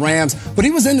did with the Rams. But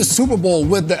he was in the Super Bowl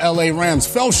with the LA Rams.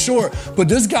 Fell short, but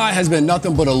this guy has been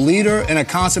nothing but a leader and a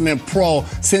consummate pro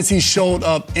since he showed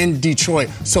up in Detroit.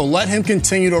 So let him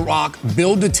continue to rock,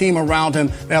 build the team around him.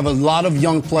 They have a lot of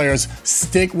young players.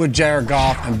 Stick with Jared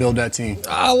Goff and build that team.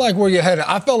 I like where you're headed.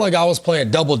 I felt like I was playing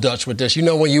double dutch with this.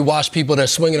 When you watch people that are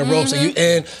swinging the ropes and you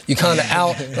in, you kind of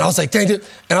out. And I was like, dang it.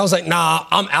 And I was like, nah,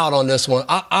 I'm out on this one.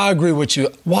 I agree with you.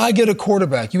 Why get a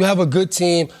quarterback? You have a good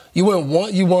team. You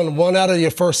won 1 out of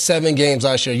your first 7 games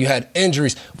last year. You had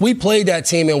injuries. We played that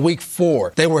team in week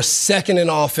 4. They were second in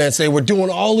offense. They were doing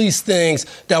all these things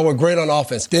that were great on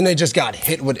offense. Then they just got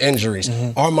hit with injuries.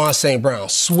 Armand St. Brown,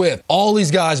 Swift, all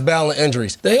these guys battling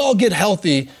injuries. They all get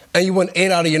healthy, and you win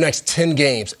 8 out of your next 10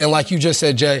 games. And like you just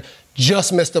said, Jay,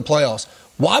 just missed the playoffs.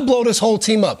 Why blow this whole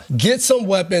team up? Get some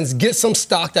weapons, get some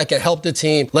stock that can help the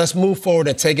team. Let's move forward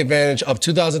and take advantage of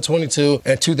 2022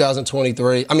 and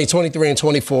 2023. 23 and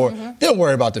 24. Then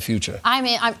worry about the future. I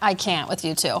mean, I can't with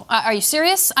you two. Are you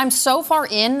serious? I'm so far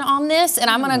in on this, and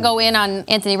I'm going to go in on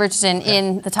Anthony Richardson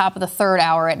in the top of the third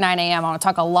hour at 9 a.m. I want to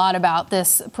talk a lot about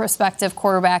this prospective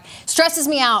quarterback. Stresses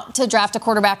me out to draft a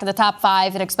quarterback in the top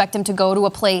 5 and expect him to go to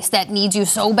a place that needs you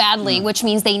so badly, which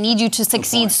means they need you to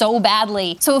succeed so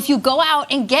badly. So if you go out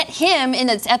and get him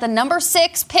at the number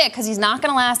 6 pick, because he's not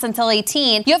going to last until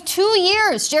 18, you have 2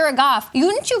 years, Jared Goff.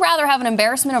 Wouldn't you rather have an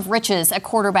embarrassment of riches at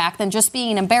quarterback than just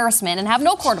being an embarrassment and have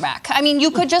no quarterback? I mean,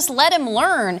 you could just let him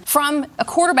learn from a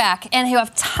quarterback and he'll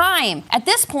have time. At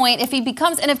this point,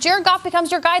 if Jared Goff becomes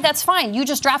your guy, that's fine. You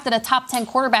just drafted a top 10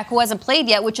 quarterback who hasn't played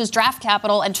yet, which is draft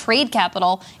capital and trade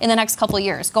capital in the next couple of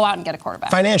years. Go out and get a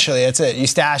quarterback. Financially, that's it. You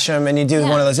stash him and you do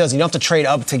one of those deals. You don't have to trade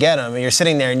up to get him. You're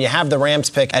sitting there and you have the Rams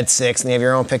pick at 6 and you have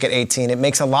your own pick at 18. It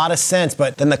makes a lot of sense,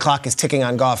 but then the clock is ticking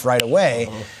on Goff right away.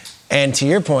 And to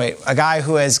your point, a guy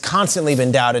who has constantly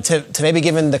been doubted, to maybe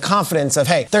given the confidence of,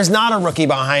 hey, there's not a rookie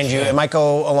behind you. It might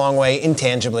go a long way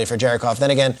intangibly for Jared Goff.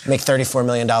 Then again, make $34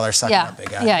 million sucking up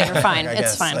big guy. Yeah, you're fine.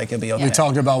 It's fine. Like, it'll be okay. We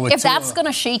talked about with if Tua. that's going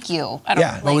to shake you,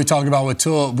 but we talked about with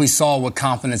Tua, we saw what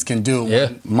confidence can do. Yeah.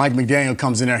 When Mike McDaniel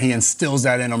comes in there, he instills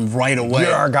that in him right away.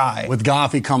 You're our guy. With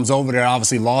Goff, he comes over there,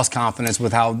 obviously lost confidence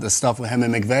with how the stuff with him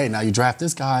and McVay. Now you draft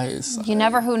this guy. You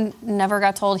never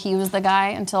got told he was the guy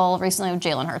until recently with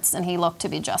Jalen Hurts, and he looked to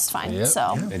be just fine. Yep.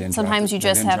 So Yeah. sometimes you They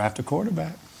just didn't have. draft a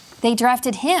quarterback. They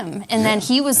drafted him, and then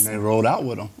he was. And they rolled out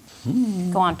with him.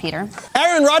 Go on, Peter.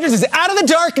 Aaron Rodgers is out of the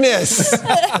darkness!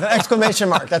 Exclamation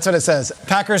mark. That's what it says.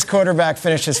 Packers quarterback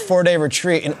finished his 4-day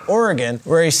retreat in Oregon,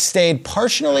 where he stayed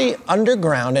partially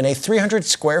underground in a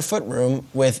 300-square-foot room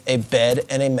with a bed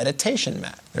and a meditation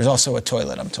mat. There's also a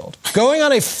toilet, I'm told. Going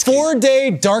on a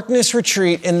 4-day darkness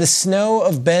retreat in the snow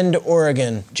of Bend,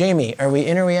 Oregon. Jamie, are we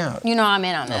in or are we out? You know I'm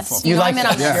in on this. You know like I'm in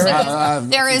on that? this. Yeah.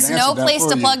 There is no place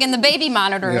to plug in the baby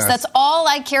monitors. Yes. That's all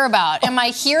I care about. Am I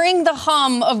hearing the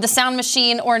hum of the sound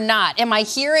machine or not? Am I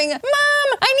hearing, Mom,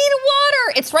 I need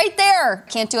water? It's right there.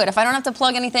 Can't do it. If I don't have to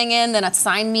plug anything in, then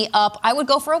sign me up. I would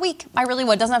go for a week. I really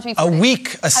would. Doesn't have to be 4 days. A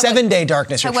week, a 7-day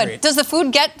darkness I retreat. would. Does the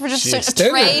food get just a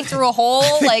extended. tray through a hole?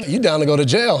 Like You down to go to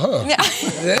jail, huh?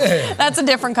 Yeah. That's a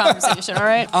different conversation, all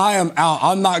right? I am out.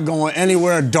 I'm not going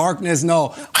anywhere. Darkness,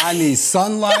 no. I need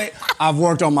sunlight. I've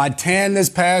worked on my tan this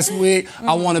past week.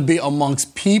 I want to be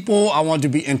amongst people. I want to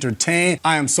be entertained.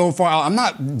 I am so far out. I'm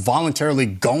not voluntarily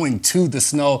going to the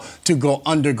snow to go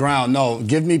underground. No,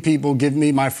 give me people. Give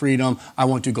me my freedom. I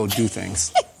want to go do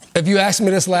things. If you asked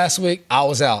me this last week, I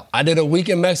was out. I did a week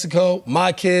in Mexico.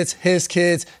 My kids,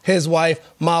 his wife,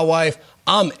 my wife.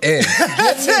 I'm in.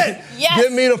 That's it. Yes.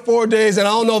 Give me the 4 days, and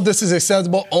I don't know if this is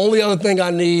acceptable. Only other thing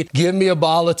I need, give me a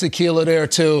bottle of tequila there,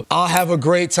 too. I'll have a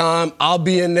great time. I'll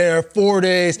be in there 4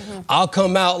 days. I'll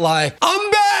come out like,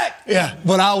 I'm back! Yeah.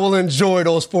 But I will enjoy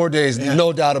those 4 days,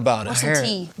 no doubt about it. Some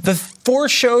tea. The 4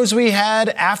 shows we had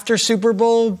after Super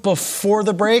Bowl, before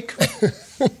the break,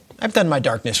 I've done my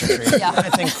darkness retreat. Yeah. I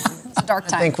think It's a dark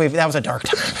time. I think that was a dark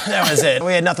time. That was it.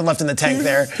 We had nothing left in the tank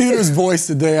there. Peter's voice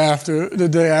the day after.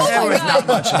 There was not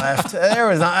much left.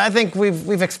 I think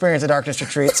we've experienced a darkness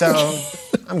retreat, so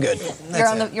I'm good.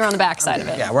 You're on the backside of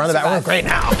it. Yeah, we're on the back. We're great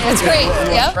now. It's great.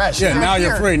 Yep. Fresh. Yeah, now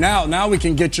you're free. Now we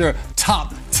can get your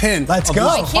top 10 Let's of go.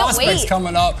 those I can't prospects wait.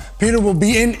 coming up. Peter will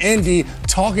be in Indy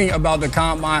talking about the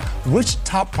combine. Which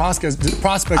top prospects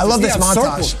I love does he this have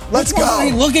montage. circled? Let's Which ones go. are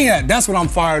we looking at? That's what I'm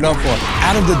fired up for.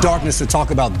 Out of the darkness to talk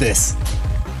about this.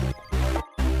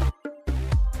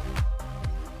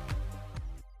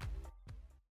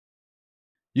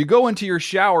 You go into your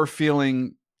shower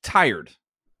feeling tired,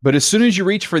 but as soon as you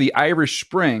reach for the Irish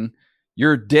Spring,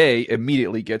 your day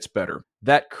immediately gets better.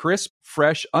 That crisp,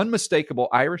 fresh, unmistakable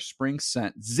Irish Spring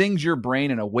scent zings your brain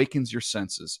and awakens your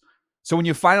senses. So when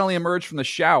you finally emerge from the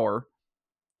shower,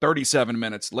 37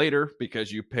 minutes later,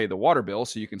 because you pay the water bill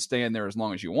so you can stay in there as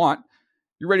long as you want,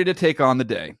 you're ready to take on the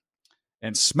day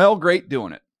and smell great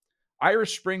doing it.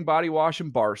 Irish Spring Body Wash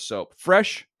and Bar Soap.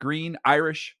 Fresh, green,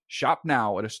 Irish. Shop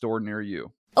now at a store near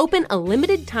you. Open a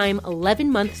limited-time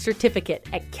 11-month certificate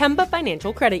at Kemba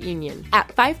Financial Credit Union. At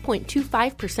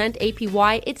 5.25%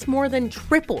 APY, it's more than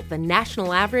triple the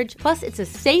national average, plus it's a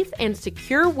safe and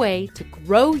secure way to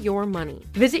grow your money.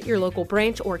 Visit your local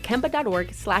branch or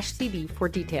kemba.org/cb for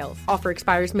details. Offer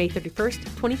expires May 31st,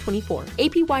 2024.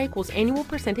 APY equals annual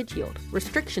percentage yield.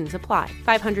 Restrictions apply.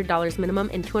 $500 minimum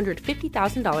and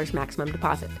 $250,000 maximum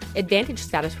deposit. Advantage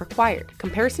status required.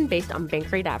 Comparison based on bank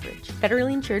rate average.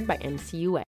 Federally insured by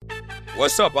NCUA.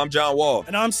 What's up? I'm John Wall.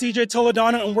 And I'm CJ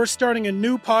Toledano, and we're starting a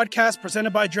new podcast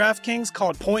presented by DraftKings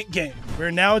called Point Game.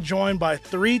 We're now joined by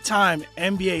three-time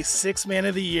NBA Sixth Man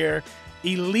of the Year,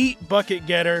 elite bucket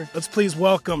getter. Let's please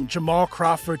welcome Jamal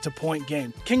Crawford to Point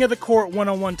Game. King of the Court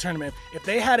one-on-one tournament. If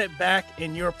they had it back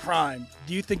in your prime,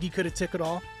 do you think you could have took it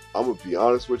all? I'm going to be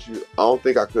honest with you. I don't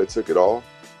think I could have took it all,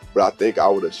 but I think I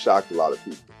would have shocked a lot of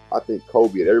people. I think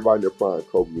Kobe and everybody in their prime,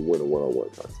 Kobe would win a one-on-one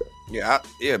contest.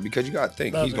 Yeah, because you got to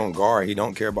think, he's going to guard. He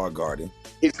don't care about guarding.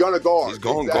 He's going to guard. He's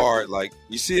going to guard. Like,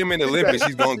 you see him in the Olympics,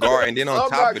 he's going to guard. And then on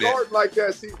top of that. I'm not guarding like that,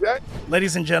 CJ.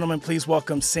 Ladies and gentlemen, please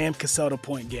welcome Sam Cassell to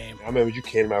Point Game. I remember you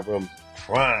came out from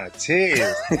crying,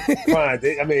 tears.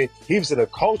 I mean, he was in a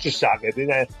culture shock. And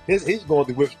then he's going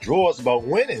through withdrawals about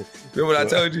winning. Remember what I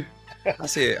told you? I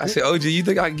said, OG, you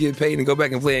think I can get paid and go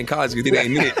back and play in college because it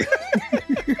ain't it?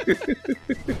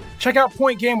 Check out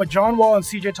Point Game with John Wall and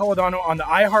CJ Toledano on the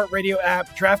iHeartRadio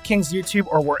app, DraftKings YouTube,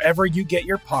 or wherever you get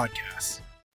your podcasts.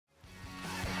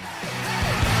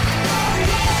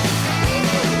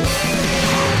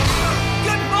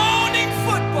 Good morning,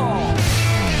 football.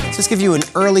 Let's just give you an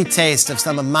early taste of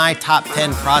some of my top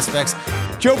 10 prospects.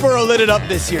 Joe Burrow lit it up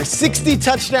this year. 60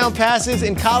 touchdown passes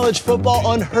in college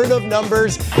football, unheard of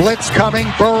numbers. Blitz coming,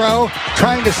 Burrow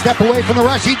trying to step away from the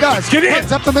rush. He does. Get in.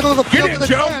 Runs up the middle of the field to the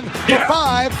 10 for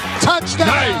 5. Touchdown.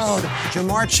 Nice.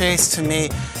 Jamar Chase, to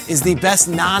me, is the best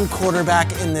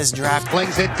non-quarterback in this draft.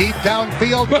 Flings it deep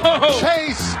downfield. Whoa.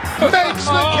 Chase makes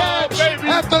the catch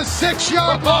at the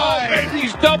 6-yard line. Baby,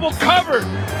 he's double covered,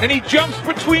 and he jumps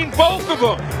between both of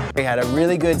them. He had a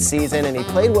really good season, and he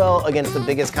played well against the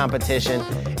biggest competition.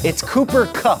 It's Cooper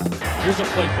Kupp. Here's a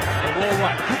play for the low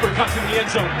right. Cooper Kupp's in the end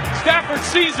zone. Stafford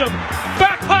sees him.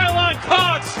 Back pylon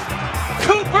caught.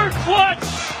 Cooper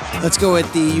clutch. Let's go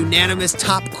with the unanimous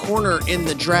top corner in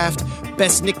the draft.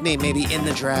 Best nickname maybe in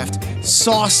the draft.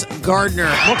 Sauce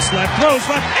Gardner. Looks left, throws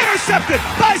left. Intercepted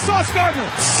by Sauce Gardner.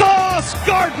 Sauce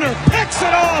Gardner picks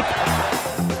it off.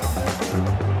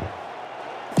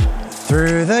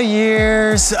 Through the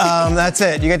years, that's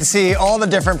it. You get to see all the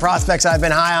different prospects I've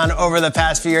been high on over the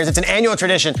past few years. It's an annual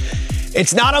tradition.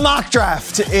 It's not a mock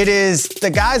draft. It is the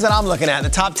guys that I'm looking at, the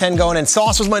top 10 going in.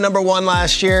 Sauce was my number 1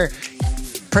 last year.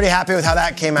 Pretty happy with how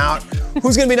that came out.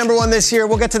 Who's going to be number 1 this year?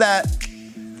 We'll get to that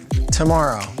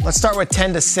tomorrow. Let's start with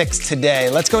 10 to 6 today.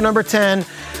 Let's go number 10.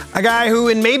 A guy who,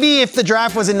 and maybe if the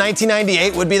draft was in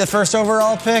 1998, would be the first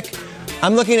overall pick.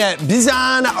 I'm looking at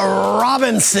Bijan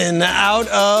Robinson out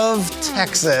of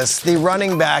Texas, the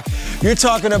running back. You're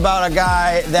talking about a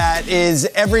guy that is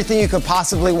everything you could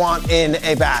possibly want in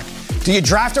a back. Do you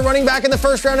draft a running back in the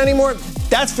first round anymore?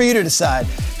 That's for you to decide.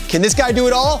 Can this guy do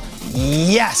it all?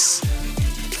 Yes.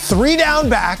 3-down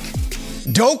back,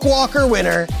 Doak Walker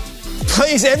winner,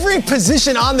 plays every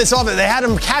position on this offense. They had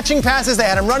him catching passes, they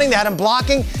had him running, they had him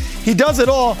blocking. He does it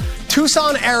all.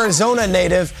 Tucson, Arizona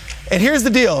native. And here's the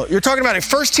deal. You're talking about a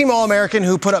first-team All-American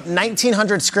who put up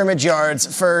 1,900 scrimmage yards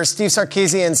for Steve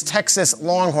Sarkisian's Texas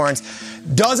Longhorns.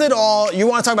 Does it all. You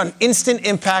want to talk about an instant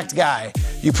impact guy.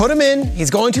 You put him in, he's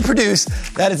going to produce.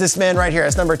 That is this man right here.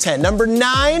 That's number 10. Number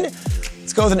 9,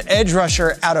 let's go with an edge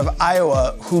rusher out of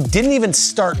Iowa who didn't even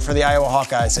start for the Iowa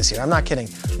Hawkeyes this year. I'm not kidding.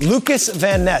 Lucas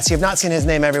Van Ness. You have not seen his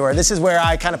name everywhere. This is where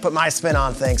I kind of put my spin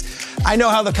on things. I know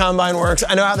how the combine works.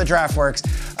 I know how the draft works.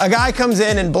 A guy comes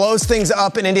in and blows things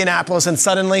up in Indianapolis and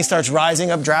suddenly starts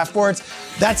rising up draft boards.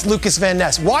 That's Lucas Van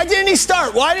Ness. Why didn't he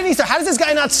start? How does this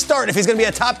guy not start if he's going to be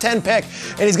a top 10 pick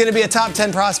and he's going to be a top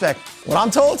 10 prospect? What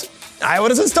I'm told, Iowa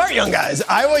doesn't start young guys.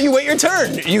 Iowa, you wait your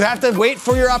turn. You have to wait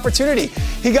for your opportunity.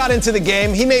 He got into the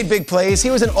game. He made big plays. He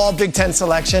was an all Big Ten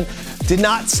selection. Did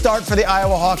not start for the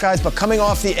Iowa Hawkeyes, but coming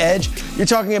off the edge, you're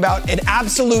talking about an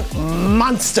absolute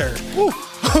monster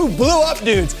who blew up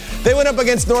dudes. They went up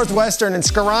against Northwestern, and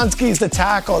Skoronski's the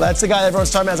tackle. That's the guy that everyone's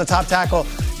talking about as a top tackle.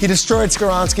 He destroyed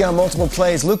Skoronski on multiple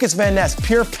plays. Lucas Van Ness,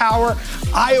 pure power.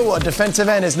 Iowa defensive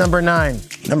end is number 9.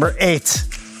 Number 8.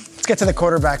 Let's get to the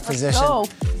quarterback position.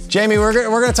 Jamie, we're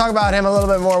going to talk about him a little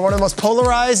bit more. One of the most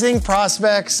polarizing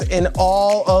prospects in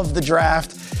all of the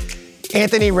draft.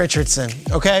 Anthony Richardson,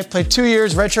 okay? Played 2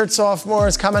 years, redshirt sophomore,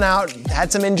 is coming out, had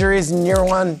some injuries in year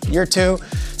 1, year 2.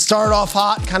 Started off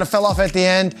hot, kind of fell off at the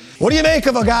end. What do you make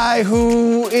of a guy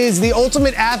who is the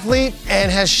ultimate athlete and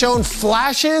has shown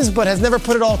flashes but has never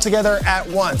put it all together at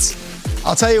once?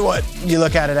 I'll tell you what you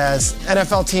look at it as.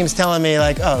 NFL teams telling me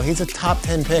like, oh, he's a top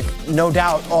 10 pick, no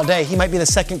doubt, all day. He might be the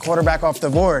second quarterback off the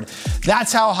board.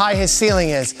 That's how high his ceiling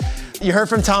is. You heard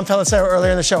from Tom Pelissero earlier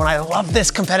in the show, and I love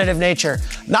this competitive nature.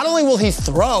 Not only will he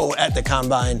throw at the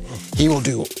combine, he will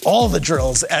do all the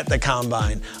drills at the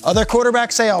combine. Other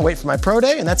quarterbacks say, I'll wait for my pro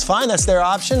day, and that's fine. That's their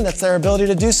option. That's their ability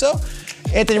to do so.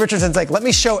 Anthony Richardson's like, let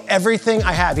me show everything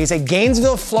I have. He's a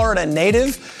Gainesville, Florida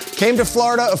native. Came to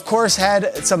Florida, of course,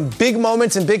 had some big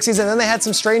moments in big season. Then they had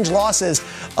some strange losses.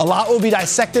 A lot will be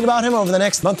dissected about him over the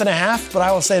next month and a half. But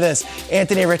I will say this,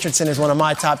 Anthony Richardson is one of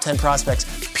my top 10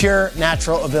 prospects. Pure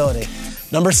natural ability.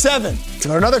 Number 7, to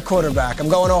go to another quarterback. I'm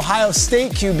going Ohio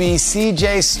State QB,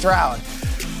 C.J. Stroud.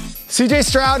 C.J.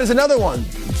 Stroud is another one.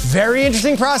 Very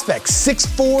interesting prospect.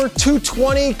 6'4",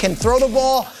 220, can throw the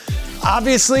ball.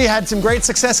 Obviously had some great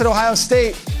success at Ohio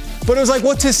State. But it was like,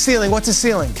 what's his ceiling? What's his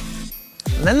ceiling?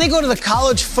 And then they go to the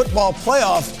college football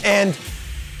playoff, and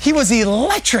he was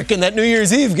electric in that New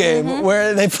Year's Eve game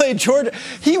where they played Georgia.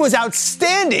 He was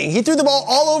outstanding. He threw the ball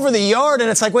all over the yard, and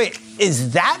it's like, wait,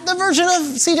 is that the version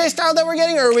of C.J. Stroud that we're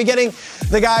getting, or are we getting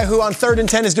the guy who on 3rd and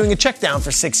 10 is doing a check down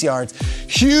for 6 yards?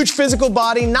 Huge physical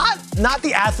body, not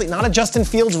the athlete, not a Justin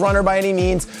Fields runner by any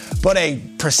means, but a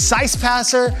precise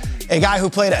passer, a guy who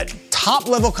played at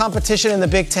top-level competition in the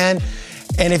Big Ten.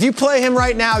 And if you play him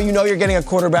right now, you know you're getting a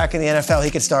quarterback in the NFL.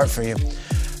 He could start for you.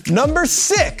 Number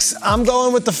 6, I'm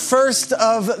going with the first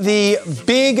of the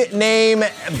big name,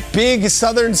 big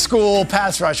Southern school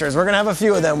pass rushers. We're going to have a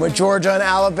few of them with Georgia and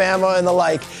Alabama and the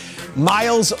like.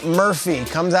 Myles Murphy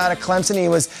comes out of Clemson. He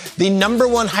was the number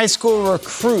 1 high school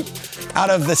recruit out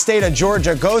of the state of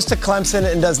Georgia, goes to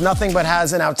Clemson and does nothing but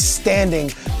has an outstanding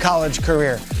college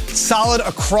career. Solid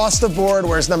across the board,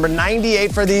 whereas number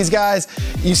 98 for these guys,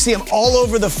 you see him all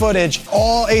over the footage,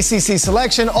 all ACC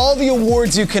selection, all the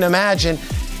awards you can imagine.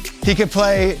 He could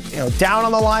play, down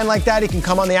on the line like that. He can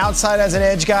come on the outside as an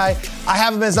edge guy. I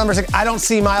have him as number 6. I don't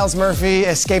see Myles Murphy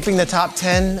escaping the top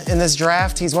 10 in this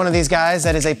draft. He's one of these guys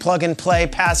that is a plug-and-play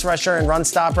pass rusher and run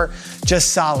stopper,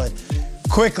 just solid.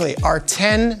 Quickly, our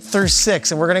 10 through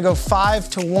 6, and we're going to go 5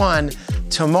 to 1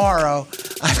 tomorrow.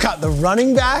 I've got the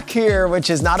running back here, which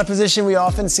is not a position we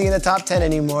often see in the top 10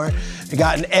 anymore. We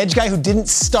got an edge guy who didn't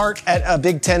start at a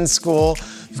Big Ten school.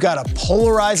 You've got a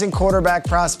polarizing quarterback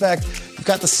prospect. You've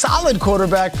got the solid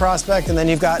quarterback prospect, and then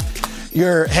you've got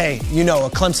a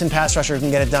Clemson pass rusher who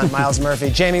can get it done, Myles Murphy.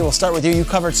 Jamie, we'll start with you. You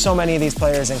covered so many of these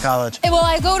players in college. Well,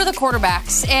 I go to the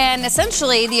quarterbacks, and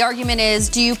essentially the argument is,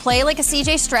 do you play like a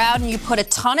C.J. Stroud and you put a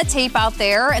ton of tape out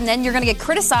there, and then you're going to get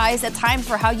criticized at times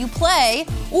for how you play,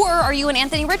 or are you an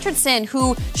Anthony Richardson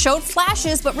who showed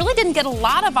flashes but really didn't get a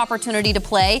lot of opportunity to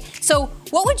play? So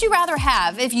what would you rather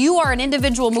have if you are an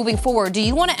individual moving forward? Do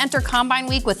you want to enter Combine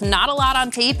Week with not a lot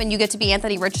on tape and you get to be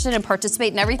Anthony Richardson and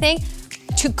participate in everything?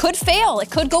 Could fail. It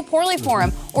could go poorly for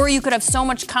him. Or you could have so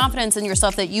much confidence in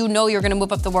yourself that you know you're going to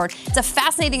move up the board. It's a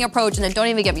fascinating approach, and then don't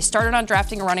even get me started on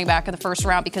drafting a running back in the first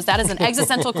round, because that is an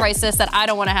existential crisis that I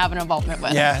don't want to have an involvement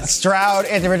with. Yeah, Stroud,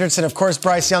 Anthony Richardson, of course,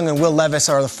 Bryce Young and Will Levis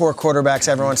are the 4 quarterbacks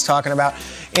everyone's talking about.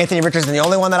 Anthony Richardson, the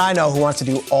only one that I know who wants to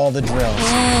do all the drills.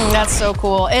 That's so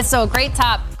cool. It's so great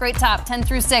top, 10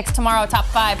 through 6. Tomorrow, top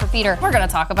 5 for Peter. We're going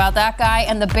to talk about that guy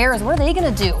and the Bears. What are they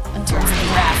going to do in terms of the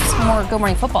draft? More Good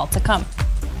Morning Football to come.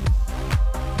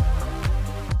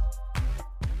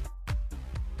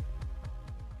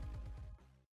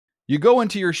 You go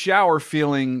into your shower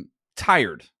feeling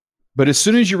tired, but as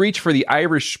soon as you reach for the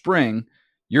Irish Spring,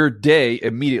 your day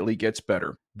immediately gets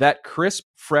better. That crisp,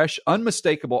 fresh,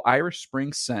 unmistakable Irish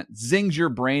Spring scent zings your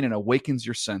brain and awakens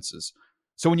your senses.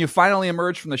 So when you finally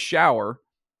emerge from the shower,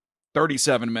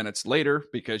 37 minutes later,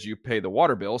 because you pay the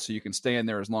water bill so you can stay in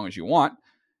there as long as you want,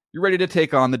 you're ready to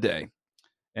take on the day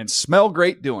and smell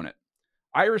great doing it.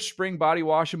 Irish Spring Body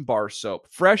Wash and Bar Soap.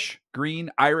 Fresh, green,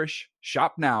 Irish.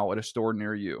 Shop now at a store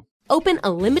near you. Open a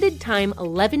limited-time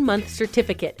 11-month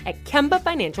certificate at Kemba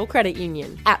Financial Credit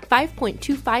Union. At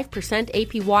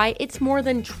 5.25% APY, it's more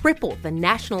than triple the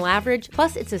national average,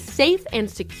 plus it's a safe and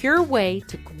secure way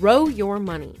to grow your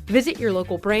money. Visit your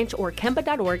local branch or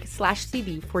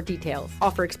kemba.org/cb for details.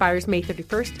 Offer expires May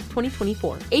 31st,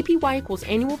 2024. APY equals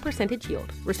annual percentage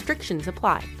yield. Restrictions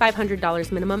apply.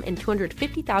 $500 minimum and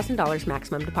 $250,000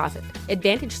 maximum deposit.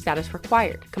 Advantage status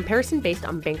required. Comparison based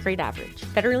on bank rate average.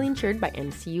 Federally insured by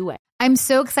NCUA. I'm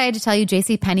so excited to tell you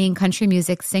JCPenney and country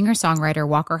music singer-songwriter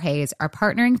Walker Hayes are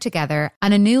partnering together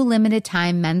on a new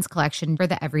limited-time men's collection for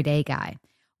the everyday guy.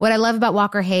 What I love about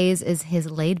Walker Hayes is his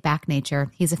laid-back nature.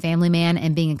 He's a family man,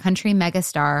 and being a country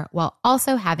megastar while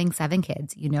also having 7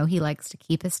 kids, you know he likes to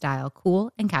keep his style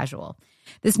cool and casual.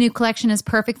 This new collection is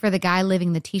perfect for the guy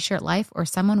living the t-shirt life or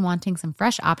someone wanting some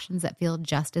fresh options that feel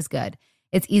just as good.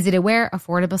 It's easy to wear,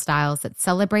 affordable styles that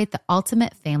celebrate the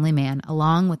ultimate family man,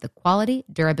 along with the quality,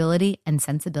 durability, and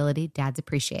sensibility dads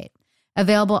appreciate.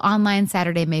 Available online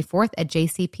Saturday, May 4th at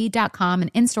jcp.com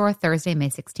and in-store Thursday, May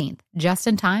 16th. Just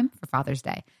in time for Father's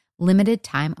Day. Limited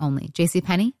time only.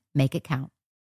 JCPenney, make it count.